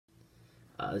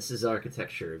This is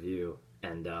Architecture Review,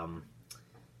 and I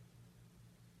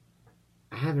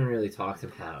haven't really talked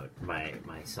about my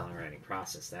songwriting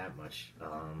process that much,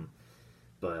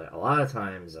 but a lot of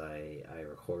times I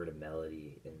record a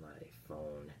melody in my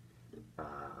phone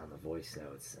on the voice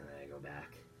notes, and then I go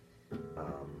back.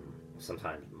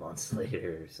 Sometimes months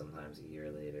later, sometimes a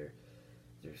year later.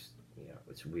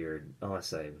 It's weird.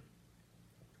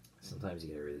 Sometimes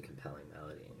you get a really compelling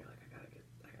melody, and you're like, I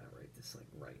gotta write this like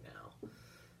right now,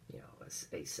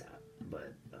 ASAP.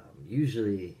 But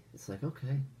usually it's like,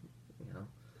 okay,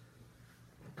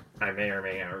 I may or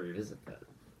may not revisit that.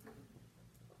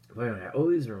 But anyway, I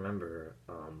always remember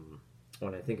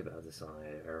when I think about this song,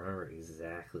 I remember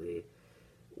exactly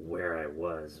where I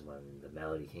was when the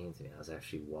melody came to me. I was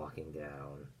actually walking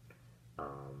down,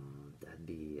 that'd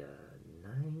be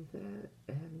 9th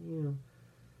Avenue.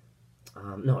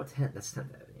 No, 10th. That's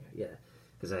 10th Avenue. Yeah,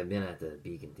 because I had been at the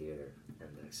Beacon Theater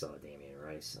and I saw Damien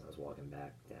Rice. And I was walking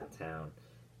back downtown,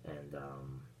 and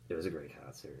it was a great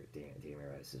concert. Damien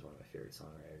Rice is one of my favorite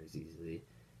songwriters, easily.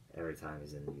 Every time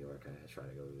he's in New York, I try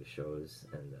to go to his shows,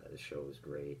 and the show was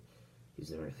great. He's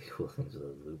doing really cool things with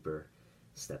a looper,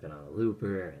 stepping on a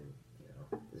looper, and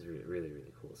it's really, really,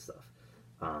 really cool stuff.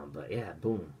 But yeah,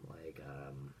 boom,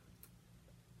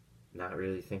 not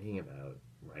really thinking about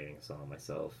writing a song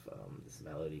myself. This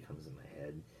melody comes in my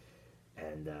head,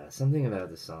 and something about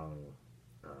the song.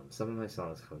 Some of my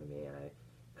songs come to me, and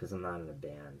because I'm not in a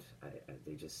band,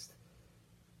 they just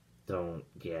don't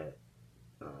get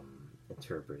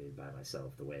interpreted by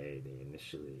myself the way they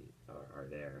initially are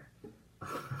there.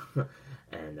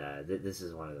 And this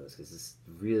is one of those, because this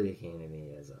really came to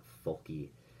me as a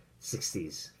folky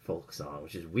 60s folk song,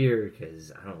 which is weird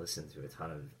because I don't listen to a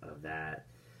ton of that,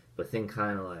 but think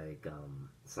kind of like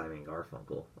Simon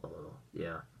Garfunkel a little,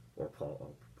 yeah, or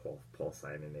Paul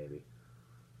Simon maybe,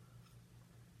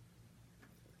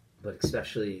 but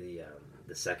especially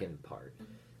the second part,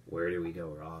 where did we go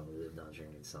wrong? We lived on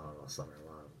drinking song all summer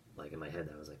long. Like in my head,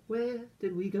 I was like, where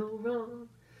did we go wrong?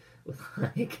 With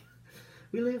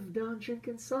we lived on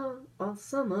drinking song all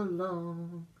summer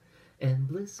long, and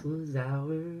bliss was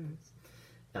ours.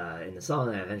 And the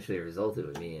song that eventually resulted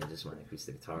with me and just my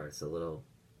acoustic guitar, it's a little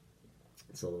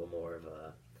more of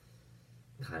a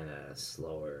kind of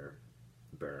slower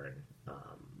burn.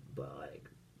 But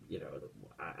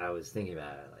I was thinking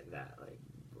about it like that, like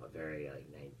a very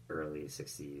early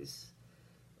 60s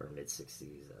or mid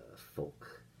 60s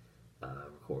folk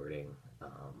recording.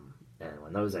 And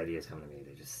when those ideas come to me,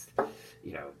 they just,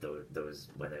 those,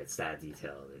 when it's that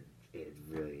detailed, it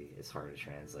really is hard to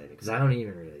translate it. Because I don't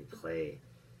even really play.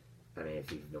 I mean,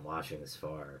 if you've been watching this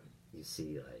far, you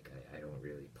see, I don't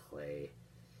really play.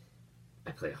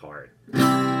 I play hard.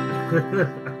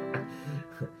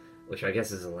 Which I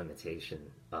guess is a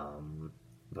limitation.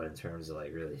 But in terms of,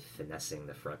 really finessing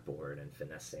the fretboard and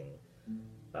finessing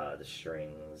the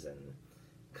strings and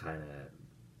kind of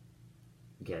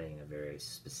getting a very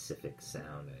specific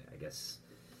sound, I guess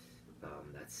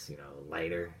that's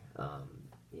lighter,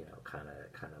 kind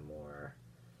of more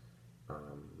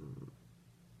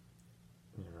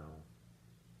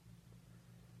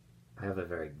I have a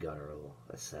very guttural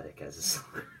aesthetic as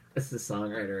a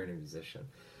songwriter and a musician,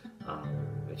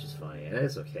 which is funny, and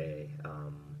it's okay,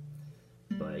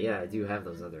 but yeah, I do have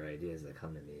those other ideas that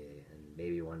come to me, and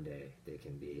maybe one day they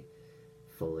can be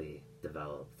fully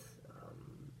developed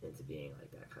into being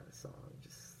like that kind of song.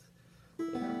 Just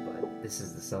but this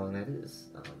is the song that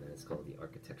is, and it's called The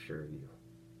Architecture Review.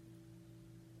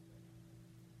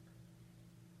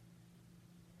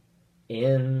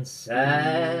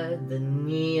 Inside the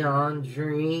neon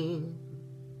dream,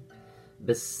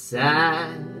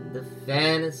 beside the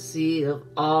fantasy of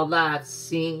all I've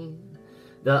seen,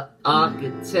 the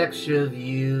architecture of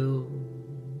you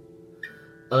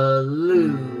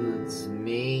eludes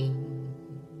me.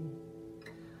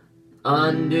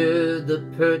 Under the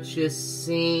purchase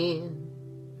scene,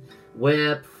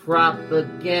 where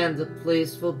propaganda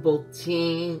plays for both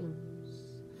teams,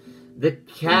 the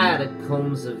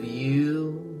catacombs of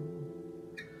you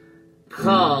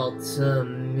call to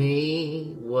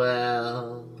me.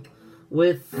 Well,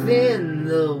 within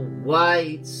the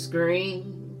white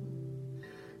screen,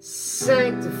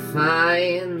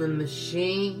 sanctifying the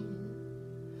machine,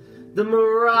 the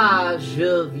mirage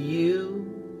of you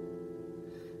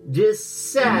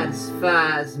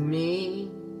dissatisfies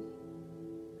me.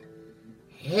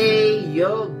 Hey,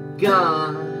 you're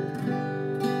gone,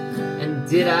 and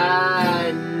did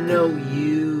I know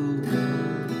you?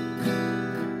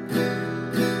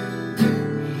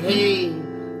 Hey,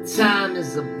 time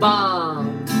is a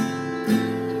bomb,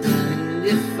 and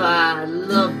if I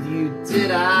loved you,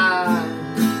 did I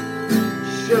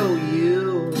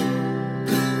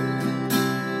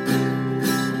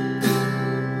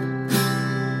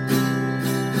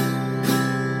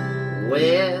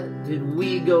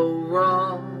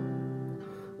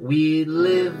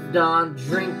on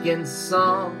drinking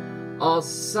song all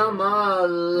summer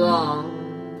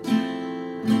long,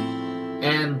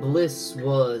 and bliss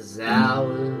was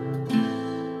ours.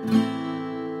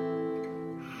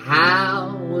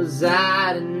 How was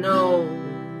I to know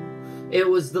it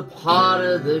was the part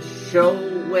of the show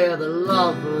where the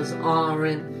lovers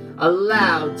aren't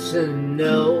allowed to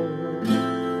know?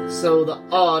 So the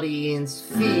audience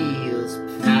feels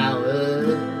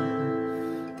power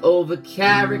over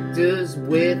characters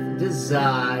with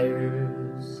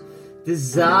desires,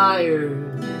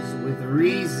 desires with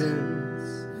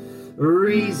reasons,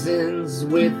 reasons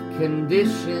with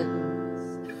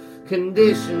conditions,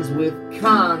 conditions with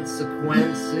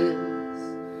consequences,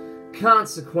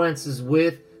 consequences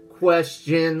with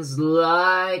questions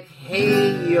like,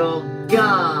 hey, you're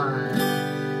gone,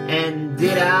 and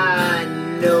did I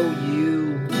know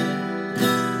you?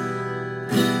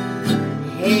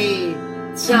 Hey,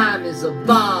 time is a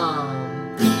bomb,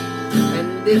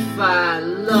 and if I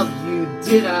loved you,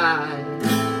 did I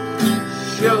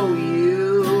show you?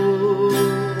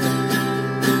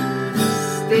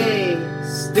 Stay,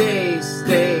 stay,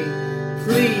 stay,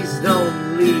 please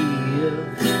don't leave.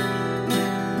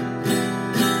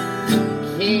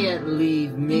 Can't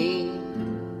leave me,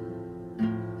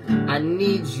 I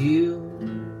need you,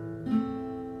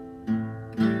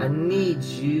 I need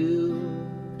you,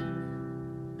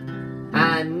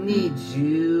 I need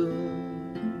you,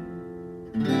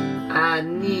 I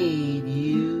need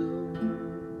you,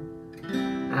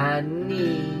 I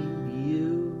need